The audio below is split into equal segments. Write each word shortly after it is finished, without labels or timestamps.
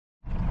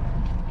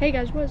Hey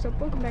guys, what is up?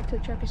 Welcome back to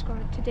the Trapping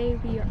Squad. Today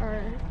we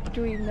are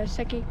doing the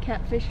second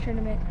catfish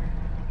tournament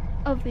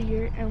of the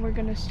year, and we're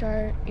gonna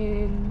start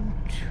in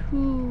 2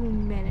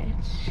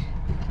 minutes.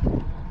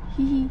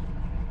 Hee.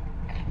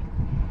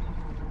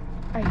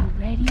 Are you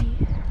ready?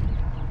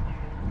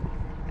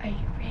 Are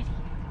you ready?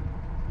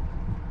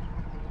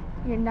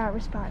 You're not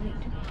responding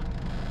to me.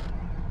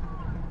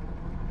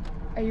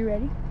 Are you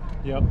ready?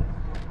 Yep.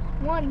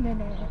 1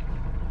 minute.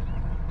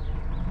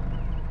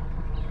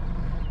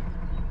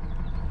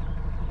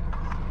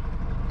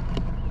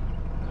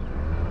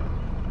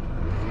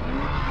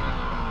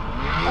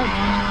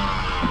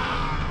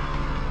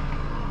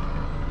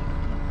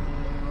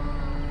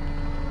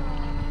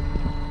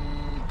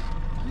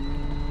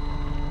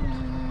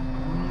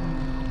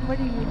 What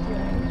are you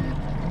doing?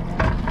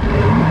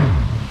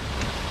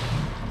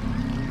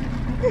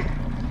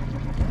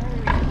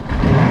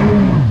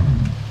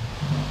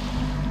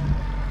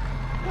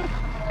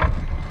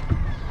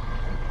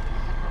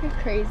 You're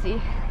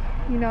crazy.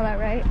 You know that,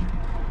 right?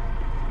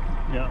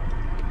 Yeah.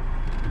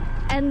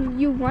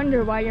 And you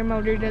wonder why your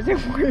motor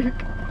doesn't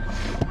work.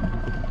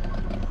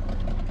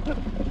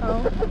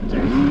 Oh.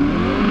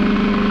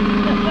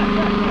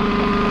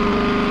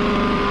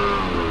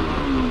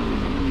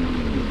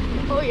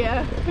 Oh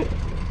yeah.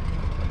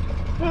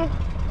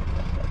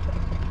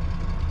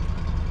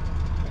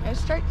 It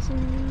starts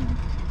soon.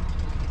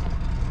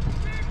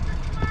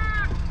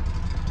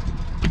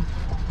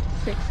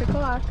 6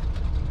 o'clock.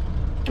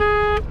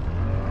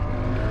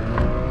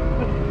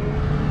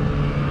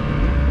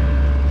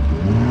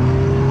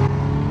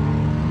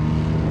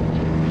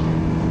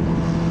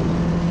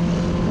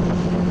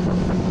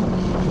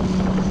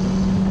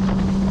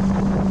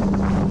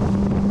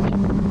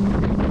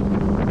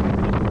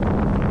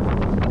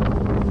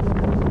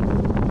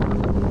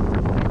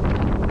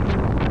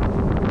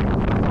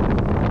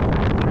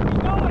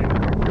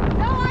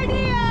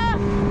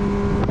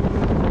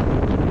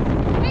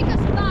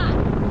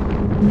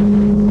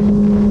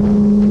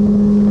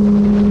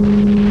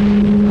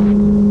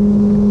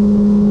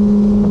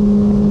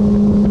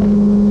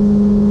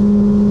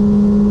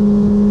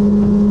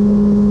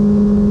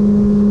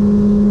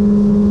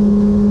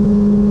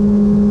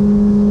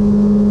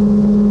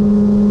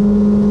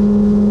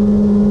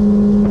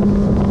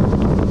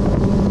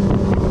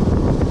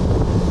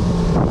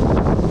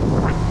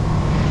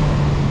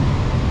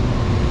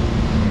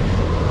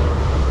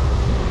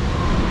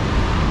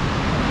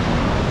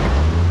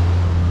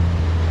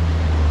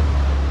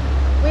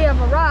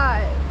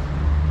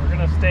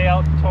 Stay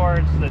out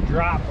towards the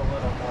drop a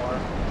little more.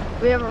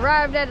 We have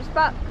arrived at a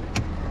spot.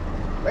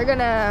 We're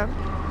gonna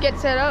get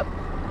set up,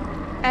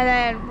 and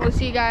then we'll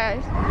see you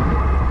guys.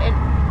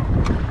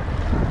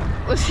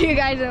 We'll see you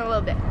guys in a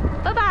little bit.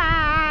 Bye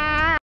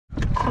bye.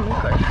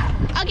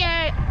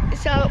 Okay,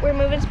 so we're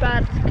moving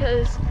spots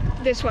because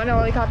this one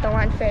only caught the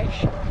one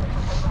fish.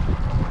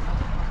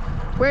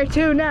 Where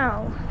to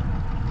now?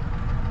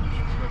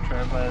 We'll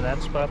try by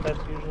that spot. That's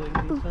usually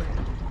decent.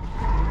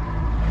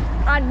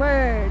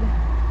 Onward.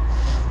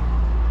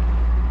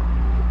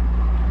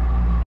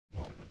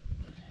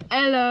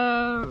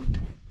 Hello.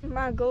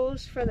 My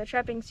goals for the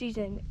trapping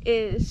season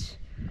is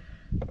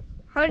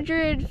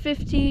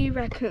 150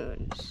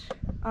 raccoons,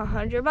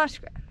 100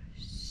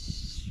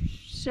 muskrats,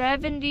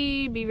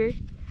 70 beaver,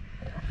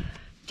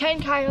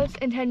 10 coyotes,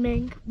 and 10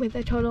 mink, with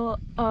a total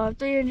of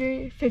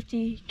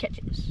 350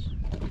 catches.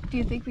 Do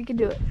you think we can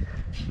do it?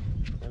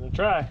 Gonna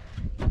try.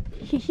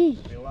 Hee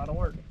Be a lot of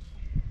work.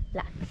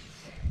 Lots.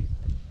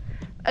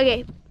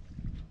 Okay,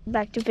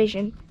 back to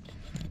fishing.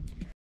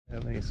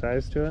 Have any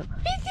size to it?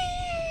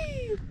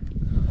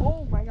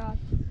 Oh my god.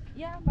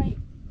 Yeah, it might.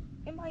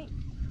 It might.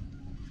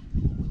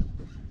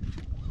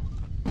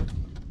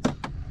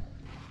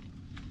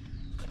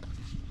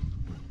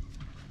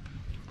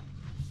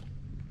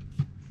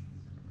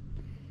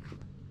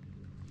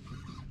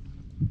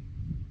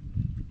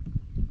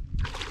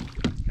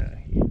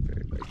 Okay, he ain't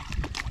very big.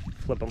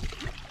 Flip him.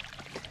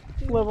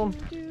 Flip him.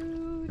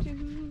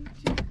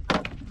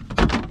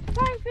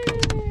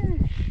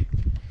 Catfish!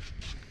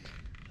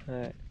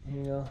 Alright, here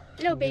you go.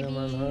 Hello, Get him baby.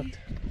 unhooked.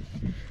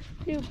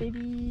 Hello,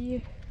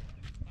 baby.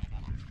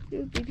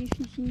 Hello, baby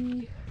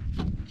Fifi.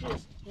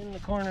 Just in the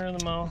corner of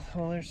the mouth.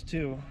 Well, there's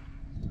two.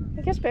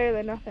 I guess better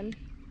than nothing.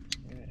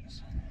 It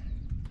is.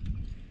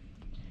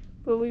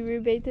 Will we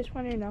rebait this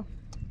one or no?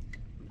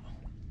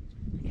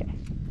 Okay.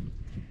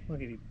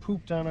 Look at he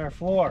pooped on our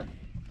floor.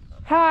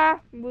 Ha!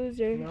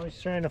 Loser. Now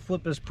he's trying to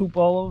flip his poop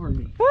all over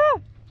me. Ah!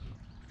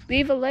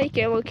 Leave a like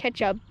and we'll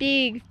catch a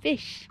big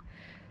fish.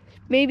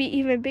 Maybe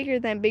even bigger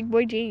than Big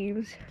Boy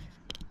James.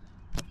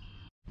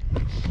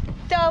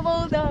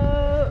 Doubled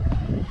up.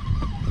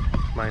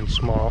 Mine's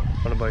small.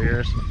 What about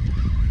yours?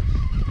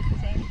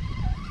 Same.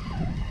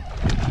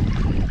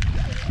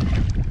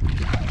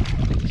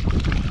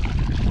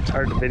 It's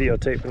hard to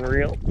videotape and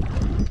reel.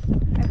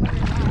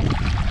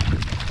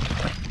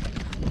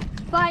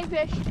 Flying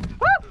fish.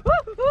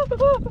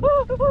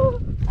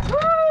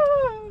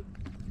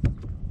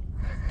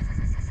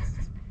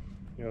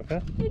 You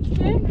okay? It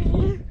scared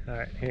me.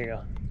 Alright, here you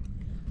go.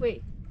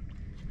 Wait.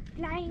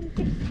 Flying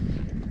fish.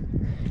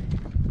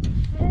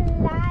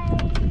 Fly.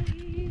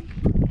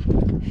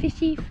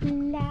 Fishy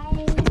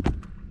fly.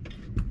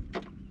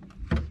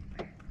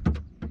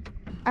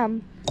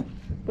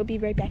 We'll be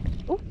right back.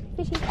 Oh,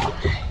 fishy.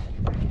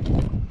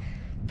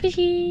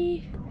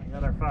 Fishy. We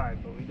got our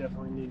 5, but we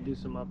definitely need to do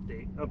some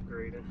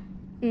upgrading.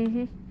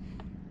 Mm-hmm.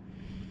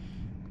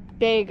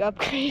 Big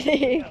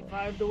upgrading. Got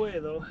 5 away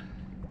though.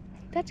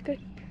 That's good.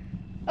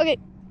 Okay,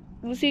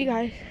 we'll see you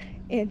guys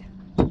in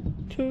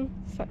 2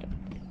 seconds.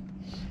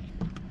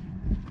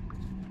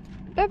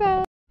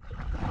 Bye-bye.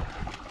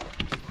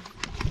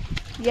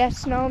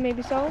 Yes, no,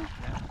 maybe so.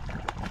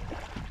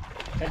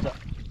 Heads up.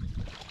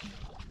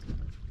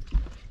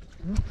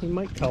 He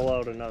might cull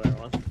out another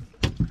one.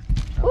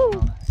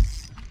 Ooh,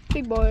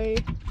 big boy.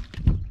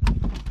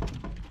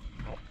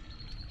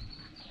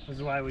 This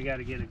is why we got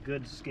to get a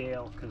good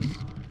scale, because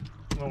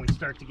when we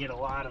start to get a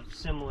lot of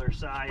similar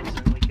size,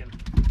 then we can.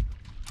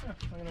 Oh,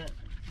 look at that.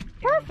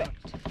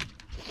 Perfect.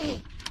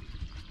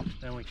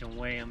 Then we can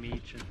weigh them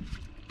each and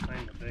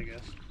find the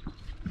biggest.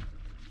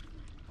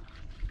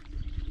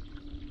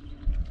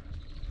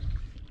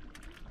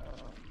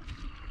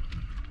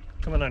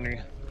 Coming under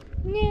you.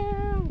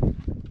 Meow.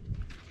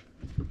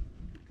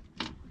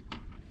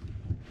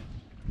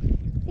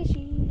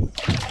 Fishies.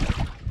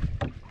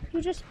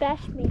 You just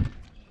bashed me.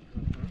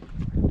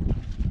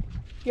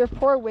 Your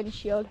poor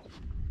windshield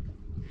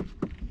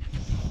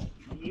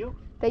You?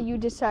 that you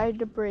decided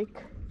to break.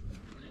 I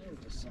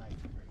didn't decide to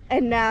break.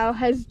 And now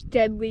has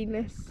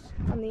deadliness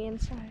on the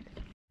inside.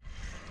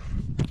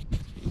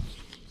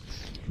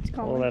 It's Oh,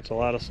 calling. that's a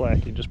lot of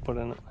slack you just put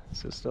in it.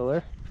 Is it still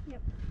there?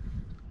 Yep.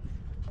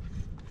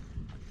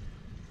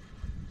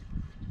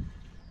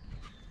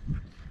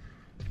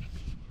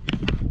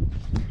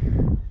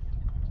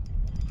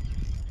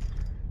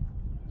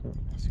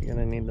 So you're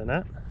gonna need the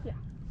net? Yeah.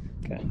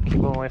 Okay, keep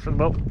them away from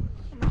the boat.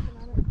 I'm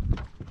working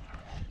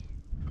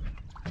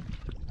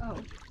on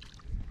it.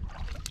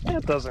 Oh.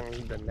 It doesn't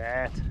need the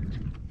net.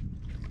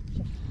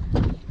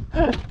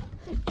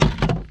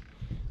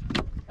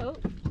 Oh,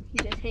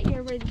 you just hit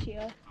your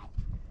windshield.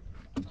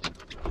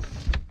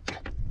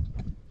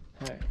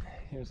 Alright,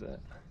 here's that.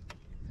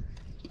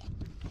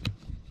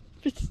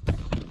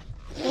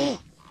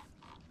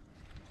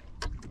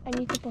 I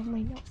need to blow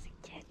my nose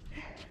again.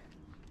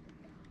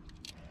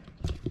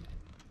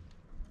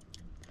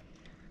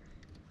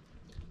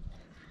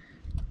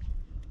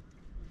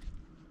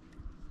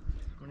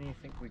 What do you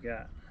think we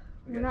got?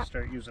 We We're gotta not-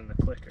 start using the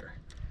clicker.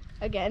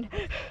 Again.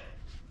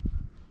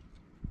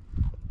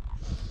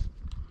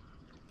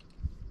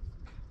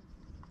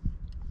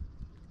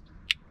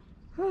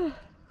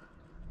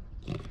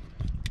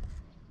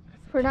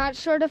 We're not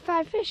short of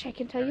 5 fish, I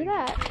can tell you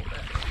that.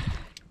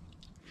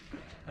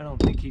 I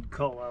don't think he'd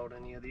cull out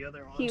any of the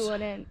other ones. He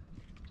wouldn't.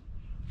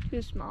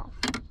 Too small.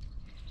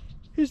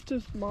 He's too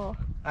small.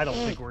 I don't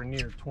think we're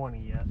near 20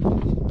 yet.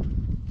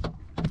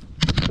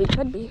 We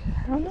could be.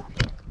 I don't know.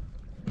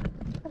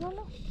 I don't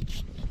know.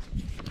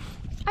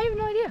 I have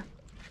no idea.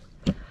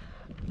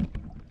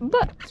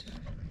 But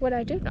what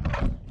I do know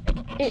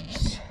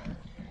is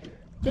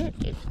there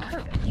is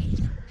currently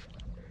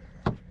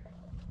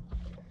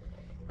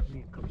We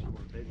need a couple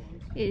more big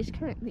ones. it is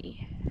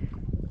currently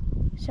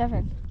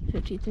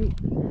 7:53.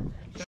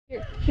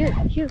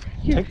 Here.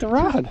 Take the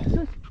rod.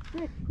 Here.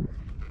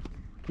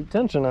 Keep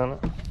tension on it.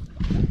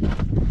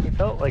 He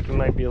felt like he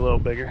might be a little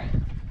bigger.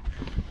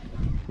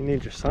 You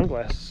need your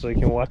sunglasses so you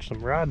can watch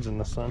some rods in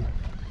the sun.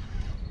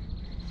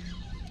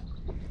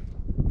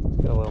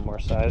 Got a little more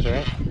size,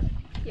 right?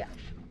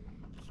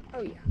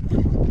 Oh yeah.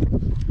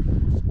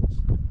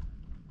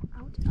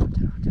 Out.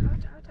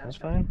 That's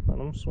fine. Let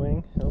him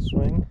swing. He'll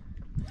swing.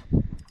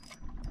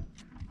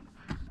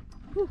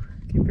 Whew.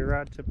 Keep your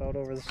rod tip out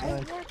over the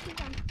I'm side. working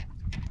on.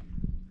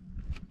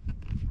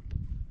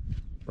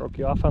 Broke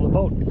you off on the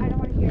boat. I don't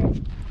want to hear it.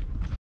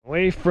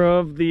 Away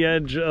from the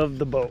edge of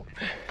the boat.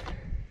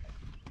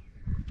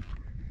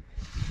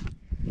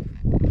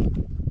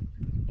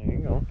 There you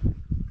go.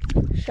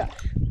 Shush.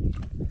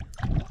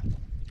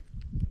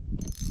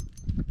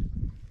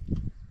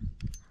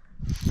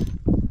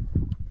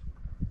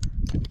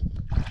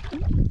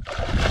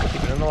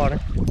 Keep it in the water.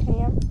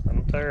 Yeah. Let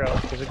him tire out.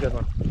 He's a good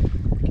one.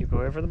 Keep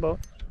away from the boat.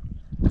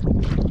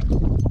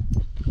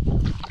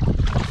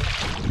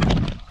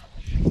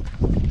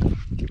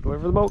 Keep away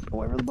from the boat.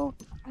 Away from the boat.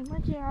 I'm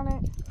working on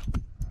it.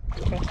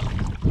 Okay.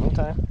 One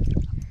time.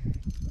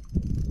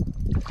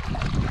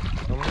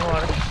 Throw him in the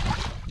water.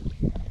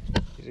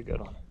 He's a good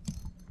one.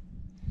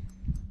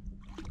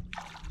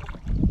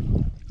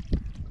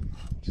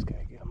 Just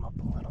gotta get him up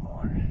a little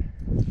more.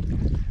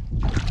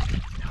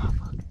 Oh,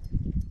 fuck.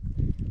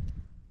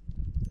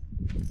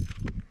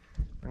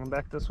 Bring him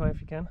back this way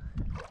if you can.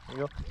 There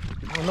you go.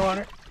 Keep him in the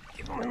water.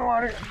 Keep him in the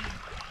water.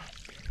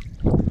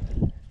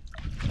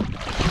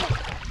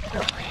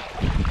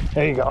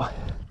 There you go.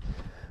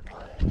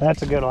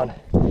 That's a good one.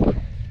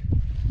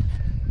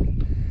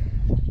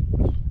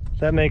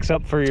 That makes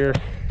up for your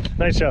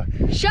nice show.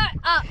 Shut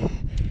up.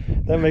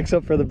 That makes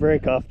up for the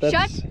break off. That's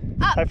Shut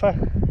up. high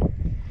five.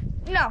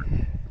 No.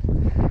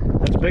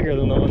 That's bigger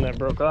than the one that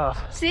broke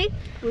off. See?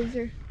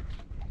 Loser.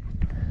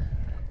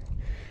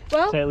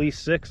 Well, It's at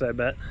least 6, I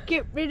bet.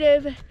 get rid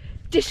of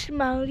this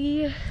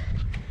Molly.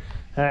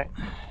 Alright.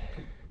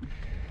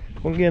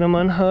 We'll get him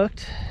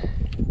unhooked.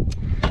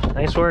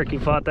 Nice work. You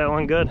fought that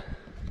one good.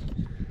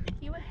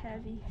 He was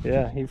heavy.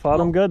 Yeah, you fought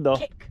him good though.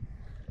 Kick.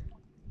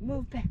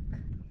 Move back.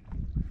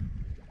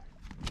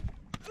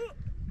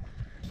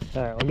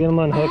 Alright, we'll get him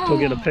unhooked. We'll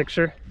get a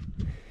picture.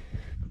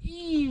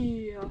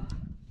 Yeah.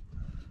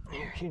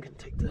 Here, you can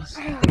take this.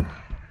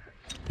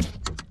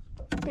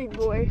 Big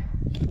boy.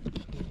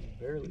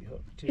 Barely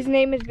hooked, too. His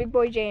name is Big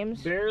Boy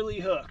James. Barely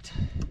hooked.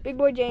 Big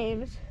Boy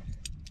James.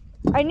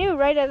 I knew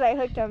right as I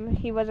hooked him,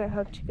 he wasn't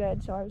hooked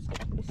good, so I was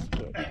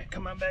scared. Alright,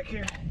 come on back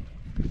here.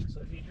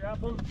 So if you drop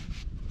him,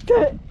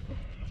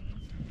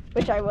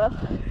 which I will.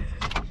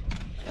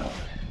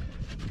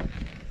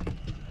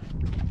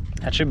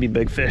 that should be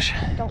big fish.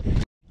 Don't.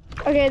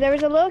 Okay, there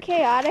was a little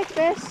chaotic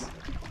miss,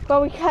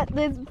 but we got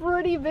this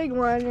pretty big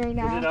one right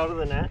now. Is it out of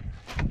the net?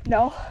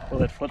 No,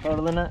 Will it flip out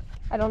of the net?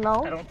 I don't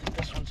know. I don't think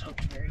this one's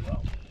hooked very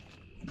well,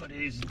 but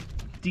it is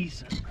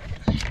decent.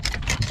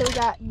 So we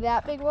got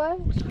that big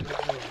one.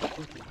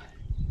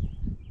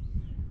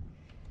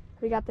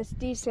 We got this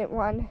decent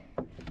one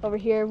over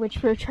here,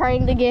 which we're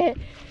trying to get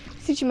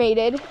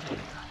situated.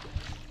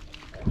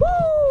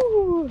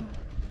 Woo!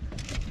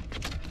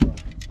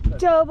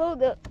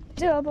 Doubled up,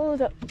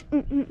 doubled up.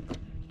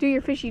 Do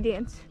your fishy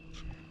dance.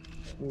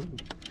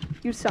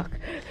 You suck.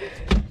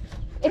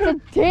 It's a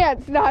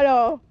dance, not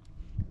a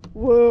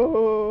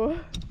whoa.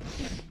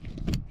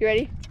 You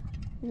ready?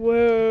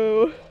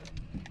 Whoa.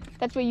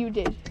 That's what you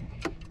did.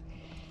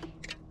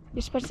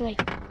 You're supposed to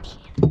like dance.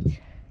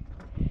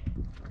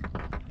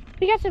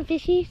 We got some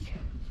fishies.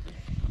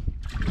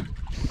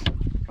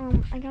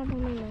 I got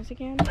one of those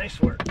again. Nice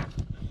work.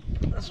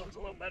 This one's a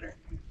little better.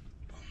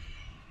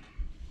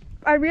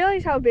 I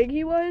realized how big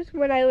he was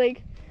when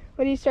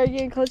he started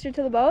getting closer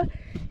to the boat,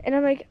 and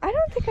I'm like, I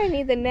don't think I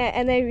need the net,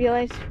 and then I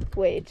realized,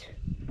 wait,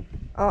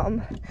 I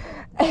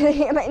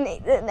think I might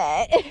need the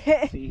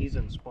net. See, he's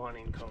in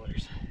spawning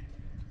colors.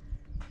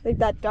 Like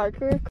that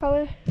darker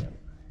color.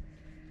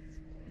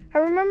 I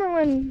remember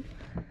when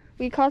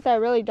we caught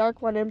that really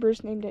dark one and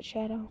Bruce named it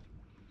Shadow.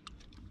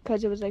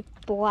 Because it was like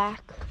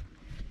black.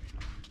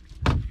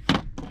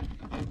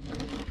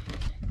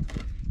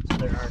 So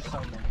there are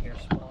some in here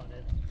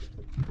spawning.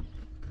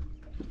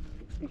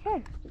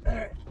 Okay.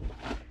 Alright.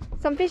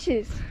 Some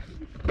fishes.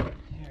 Here,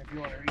 if you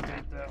want to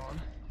rebait that one.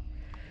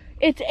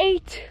 It's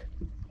 8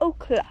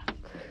 o'clock.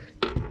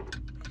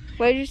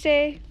 What did you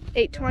say?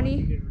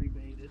 8:20?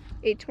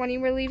 8:20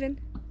 we're leaving?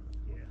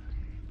 Yeah.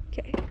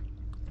 Okay.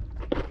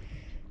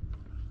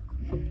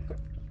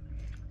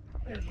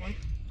 There's one.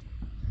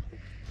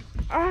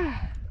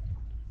 Ah.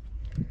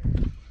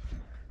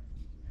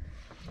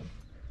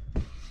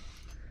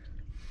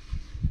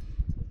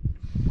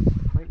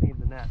 Might need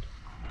the net.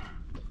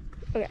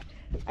 Okay,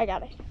 I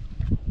got it.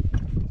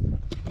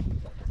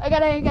 I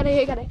got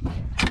it.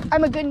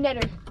 I'm a good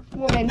netter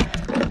woman.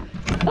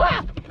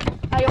 Ah!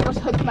 I almost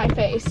hooked my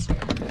face.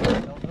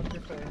 Don't hook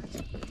your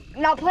face.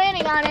 Not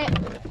planning on it.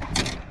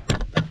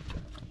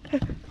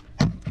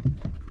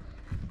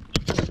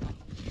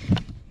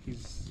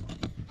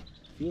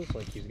 Feels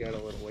like he's got a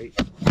little weight.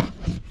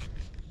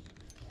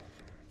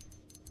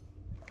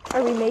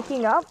 Are we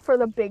making up for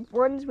the big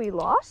ones we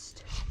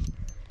lost?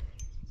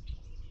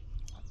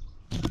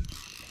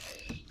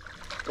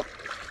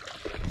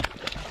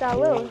 That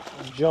little.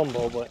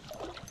 Jumbo, but.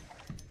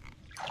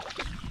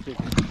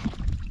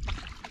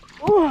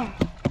 Ooh.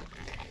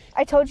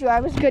 I told you I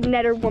was a good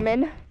netter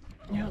woman.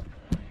 Yep.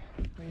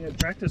 We had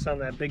practice on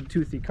that big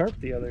toothy carp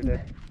the other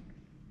day.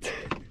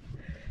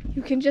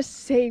 You can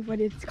just say what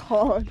it's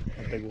called.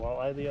 A big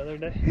walleye the other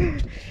day.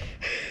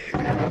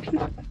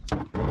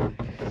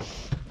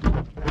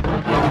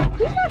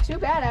 He's not too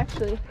bad,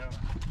 actually.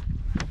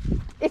 No.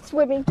 It's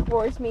swimming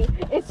towards me.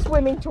 It's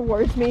swimming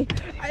towards me.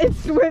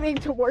 It's swimming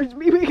towards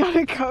me. We got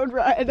a code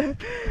red.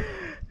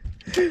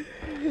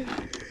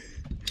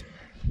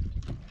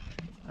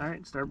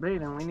 Alright, start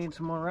baiting. We need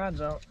some more rods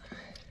out.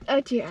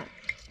 Oh dear.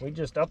 We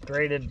just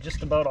upgraded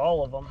just about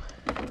all of them,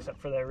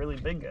 except for that really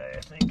big guy, I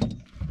think.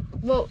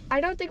 Well,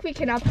 I don't think we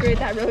can upgrade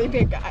that really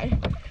big guy.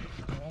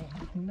 Well,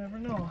 you never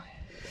know.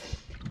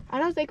 I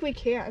don't think we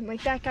can.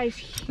 Like, that guy's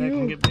That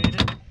can huge. get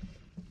baited.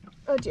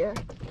 Oh dear.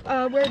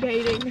 We're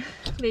baiting,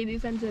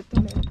 ladies and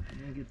gentlemen. I'm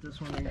gonna get this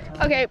one in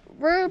time. Okay,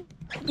 we'll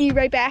be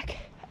right back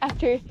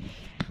after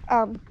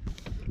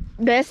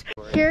this.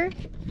 Here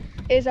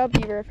is a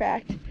beaver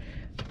fact.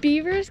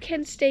 Beavers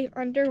can stay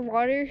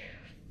underwater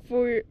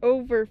for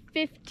over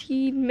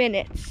 15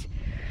 minutes.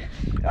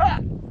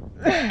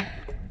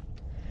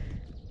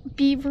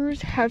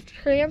 Beavers have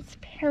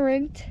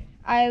transparent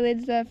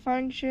eyelids that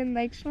function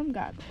like swim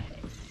goggles.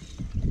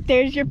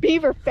 There's your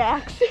beaver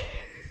facts.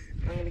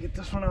 I'm gonna get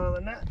this one out of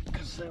the net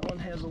because that one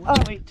has a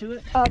little weight to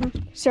it.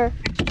 Sir,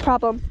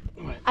 problem.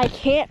 What? I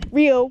can't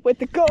reel with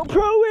the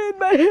GoPro in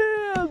my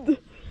hand.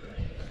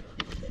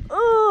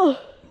 Oh,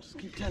 Just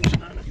keep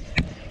tension on it.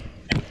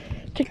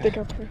 kick the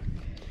GoPro.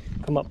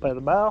 Come up by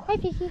the bow. Hi,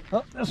 Fishy.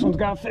 Oh, this one's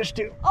got a fish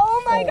too.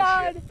 Oh my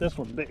God. Shit. This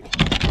one's big.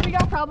 We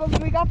got problems.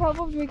 We got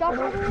problems. We got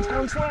problems. It's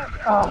going slack.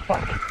 Oh,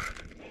 fuck.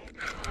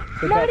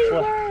 Naughty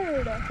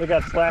word. They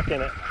got slack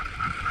in it.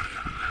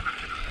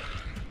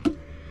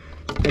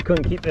 I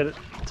couldn't keep it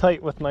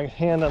tight with my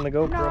hand on the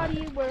GoPro.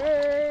 Naughty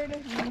word.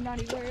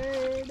 Naughty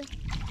word.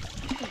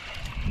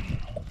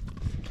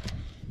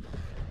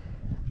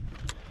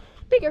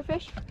 Bigger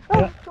fish. Oh,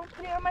 Yeah. don't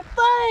put it on my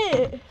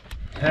foot.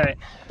 Alright,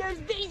 There's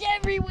fish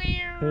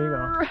everywhere. there you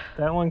go.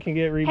 That one can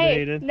get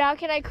Hey, rebaited. now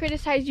can I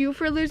criticize you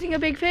for losing a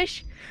big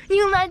fish?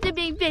 You lost a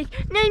big fish.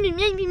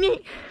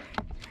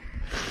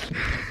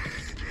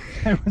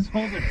 I was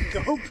holding a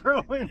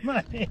GoPro in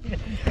my hand.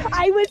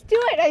 I was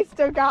too, and I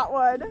still got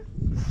one.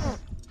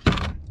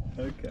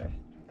 Okay.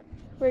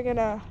 We're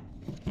gonna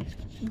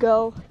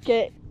go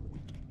get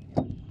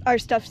our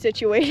stuff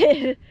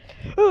situated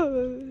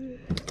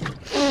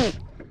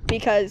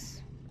because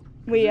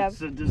we have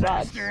It's a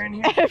disaster in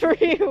here.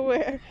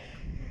 everywhere.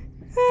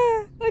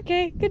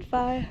 Okay,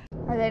 goodbye.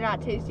 Are they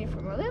not tasty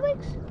from other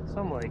lakes?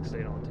 Some lakes,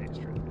 they don't taste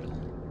really good.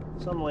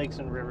 Some lakes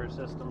and river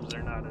systems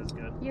are not as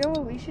good. You know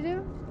what we should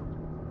do?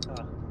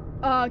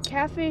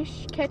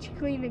 Catfish, catch,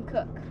 clean, and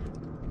cook.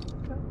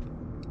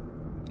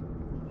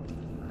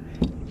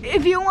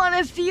 If you want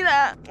to see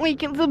that, we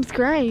can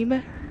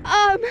subscribe.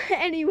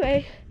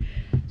 Anyway,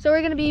 so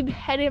we're gonna be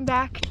heading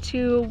back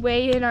to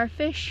weigh in our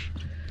fish,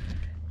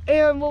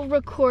 and we'll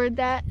record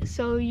that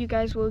so you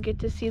guys will get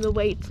to see the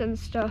weights and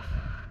stuff.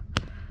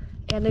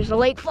 And there's a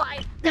lake fly.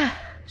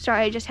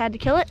 Sorry, I just had to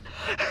kill it.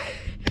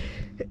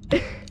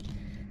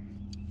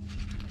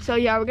 So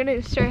yeah, we're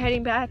gonna start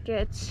heading back.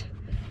 It's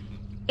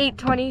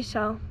 8:20,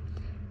 so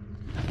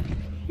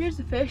here's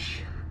the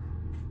fish.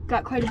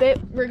 Got quite a bit.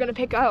 We're gonna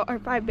pick out our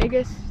 5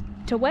 biggest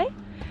to weigh,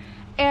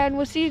 and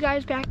we'll see you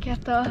guys back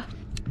at the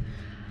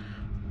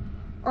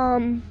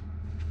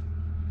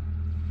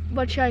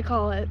what should I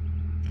call it?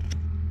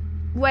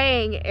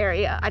 Weighing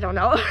area. I don't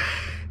know.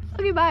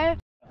 Okay, bye.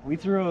 We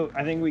threw,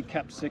 I think we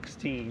kept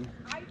 16,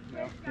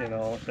 you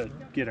know, to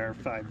get our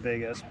 5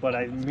 biggest, but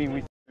I mean,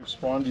 we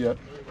Spawned yet?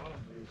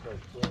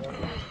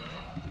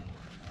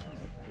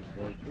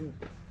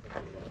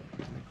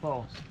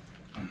 close.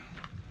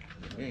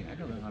 Hey, I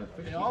don't know how to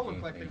fish. They all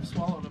look like they've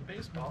swallowed a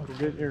baseball. Go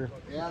get your,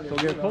 Yeah, go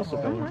get close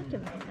up I'm there.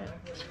 working on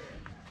it.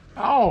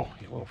 Oh!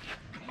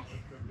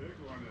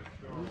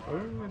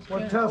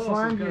 What test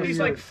line do you He's use?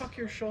 like, fuck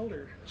your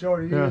shoulder. Joe,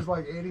 do you Yeah. use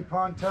like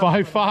 80-pound test?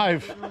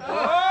 5'5".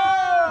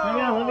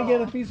 Hang on, let me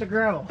get a piece of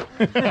gravel.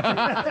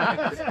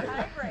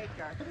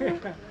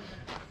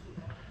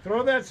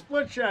 Throw that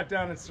split shot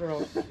down its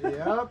throat.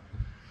 Yep.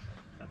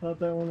 I thought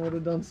that one would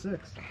have done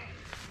 6.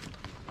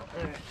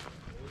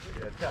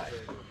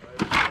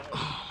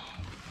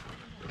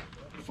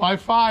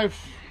 5'5".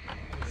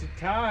 It's a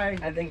tie.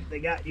 I think they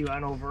got you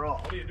on overall.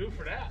 What do you do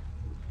for that?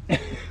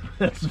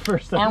 That's the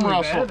first time Arm we've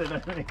wrestle. had it, I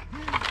think.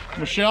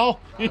 Michelle?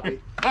 You're the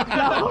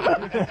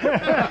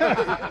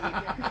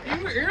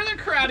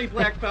karate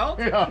black belt.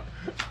 Yeah.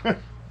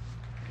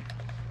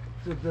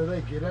 Do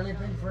they get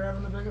anything for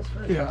having the biggest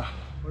fish? Yeah.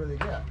 What do they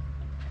get?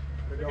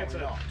 They don't It's a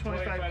know.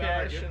 25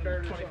 cash and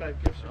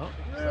 25 gift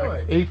certificates.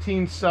 Really?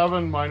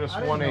 18.7 minus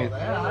I didn't know 1/8.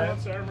 that.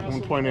 That's arm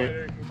wrestle.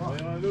 1.8.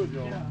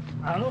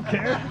 I don't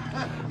care.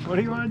 What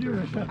do you want to do,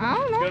 Michelle? I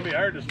don't It's know. gonna be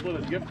hard to split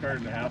his gift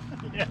card in half.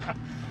 Yeah.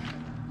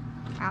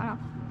 I don't know.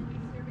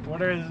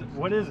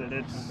 What is it?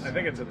 It's I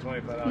think it's a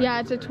 $25. Yeah,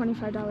 it's a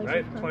 $25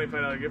 Right? gift card.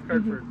 $25 gift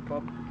card for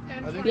pub.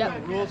 I think Yep.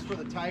 the rules for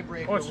the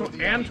tiebreaker Oh, it's will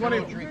be and 20.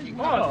 drinking.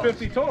 Oh, it's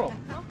 50 total.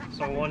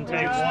 so one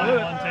take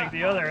one take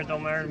the other. It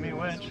don't matter to me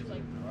which.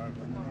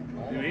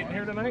 You eating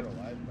here tonight?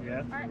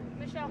 Yeah.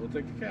 We'll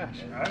take the cash.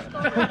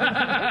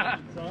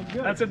 Sounds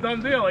good. That's a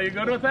done deal. Are you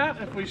good with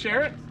that? If we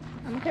share it?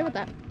 I'm okay with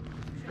that.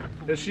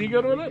 Is she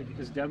good with it?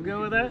 Is Deb good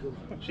with that?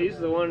 She's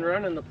the one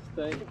running the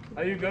thing.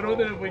 Are you good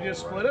with it if we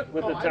just split it?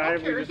 With the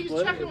time we just He's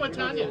split. checking with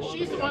Tanya.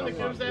 She's the one that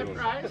gives that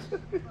prize.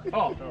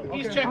 Oh,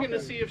 He's okay. checking to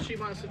see if she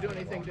wants to do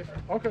anything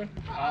different. Okay.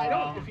 I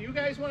don't. If you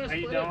guys want to Are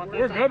you split done it, with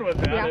We're good with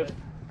that. Yeah. If-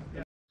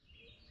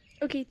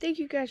 Okay, thank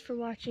you guys for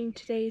watching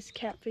today's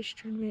catfish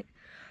tournament.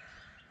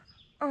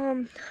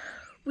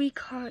 We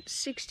caught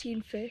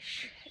 16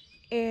 fish,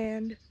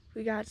 and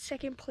we got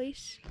 2nd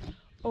place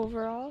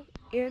overall,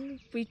 and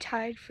we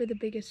tied for the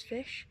biggest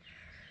fish.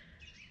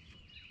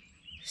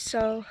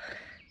 So,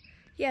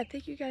 yeah,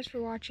 thank you guys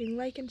for watching.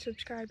 Like and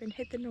subscribe, and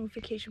hit the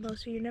notification bell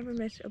so you never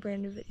miss a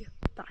brand new video.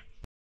 Bye.